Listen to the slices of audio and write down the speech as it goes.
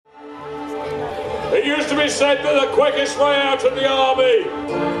It used to be said that the quickest way out of the army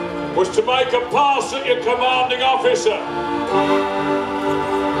was to make a pass at your commanding officer.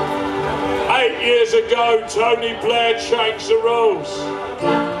 8 years ago, Tony Blair changed the rules,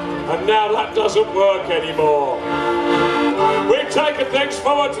 and now that doesn't work anymore. We've taken things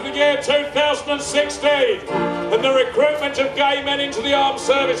forward to the year 2016, and the recruitment of gay men into the armed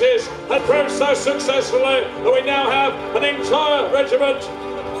services has proved so successfully that we now have an entire regiment,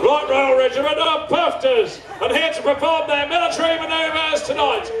 Light Royal Regiment of Pufters, and here to perform their military manoeuvres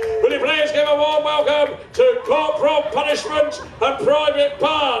tonight. Will you please give a warm welcome to Corporal Punishment and Private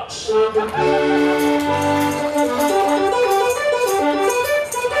Parts.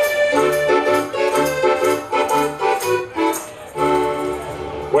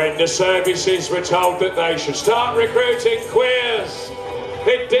 When the services were told that they should start recruiting queers,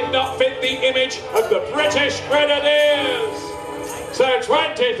 it did not fit the image of the British Grenadiers. So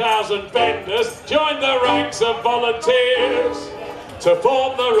 20,000 vendors joined the ranks of volunteers to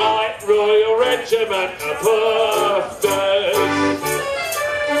form the Right Royal Regiment of Pufters.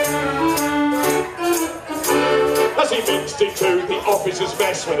 As he mixed into the officer's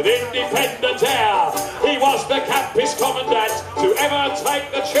mess with an independent air, he was the campus commandant to ever take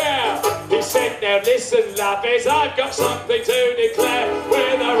the chair. He said, now listen, lovies, I've got something to declare.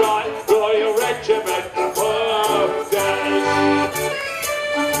 We're the Right Royal Regiment of Pufters.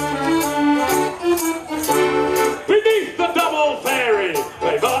 Beneath the double fairy,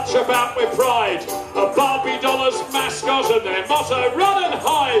 they march about with pride, a Barbie dollar's mascot and their motto, run and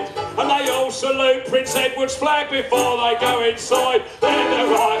hide. And they all salute Prince Edward's flag before they go inside. They're the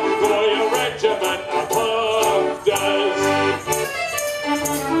Right Royal Regiment of Pufters.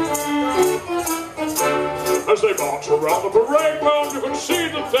 As they march around the parade ground, you can see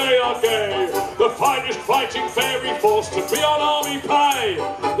that they are gay. The finest fighting fairy force to be on army pay.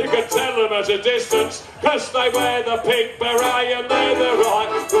 You can tell them at a distance, cause they wear the pink beret, and they're the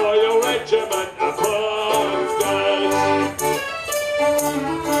Right Royal Regiment of Pufters.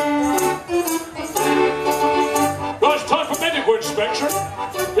 Well, it's time for medical inspection.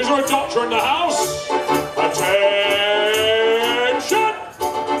 Is there a doctor in the house? Attention!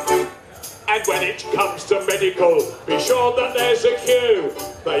 And when it comes to medical, be sure that there's a queue.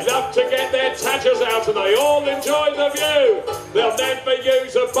 They love to get their tadgers out and they all enjoy the view. They'll never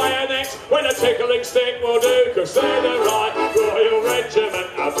use a bayonet when a tickling stick will do, cause they're the Right Royal Regiment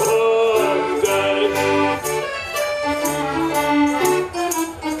of Pufters.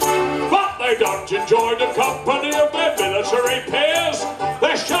 But they don't enjoy the company of their military peers.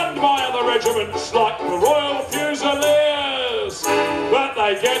 They're shunned by other regiments like the Royal Fusiliers. But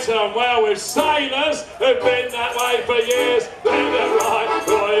they get on well with sailors who've been that way for years. They're the Right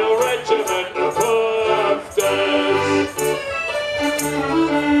Royal Regiment of Pufters.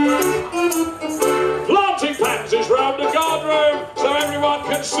 Planting pansies round the guard room so everyone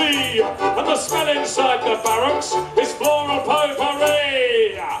can see, and the smell inside the barracks is floral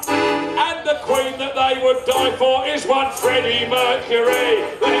potpourri. And the queen that they would die for is one Freddie Mercury.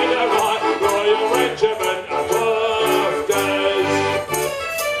 They're the Right Royal Regiment of Pufters.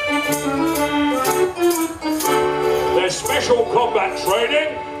 Their special combat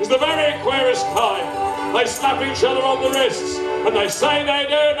training is the very queerest kind. They slap each other on the wrists and they say they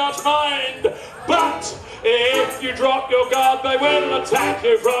do not mind. But if you drop your guard, they will attack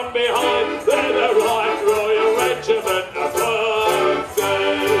you from behind. They're the Right Royal Regiment of Pufters.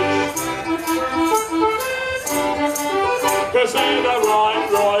 Cause they're the Right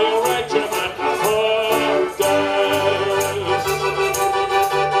Royal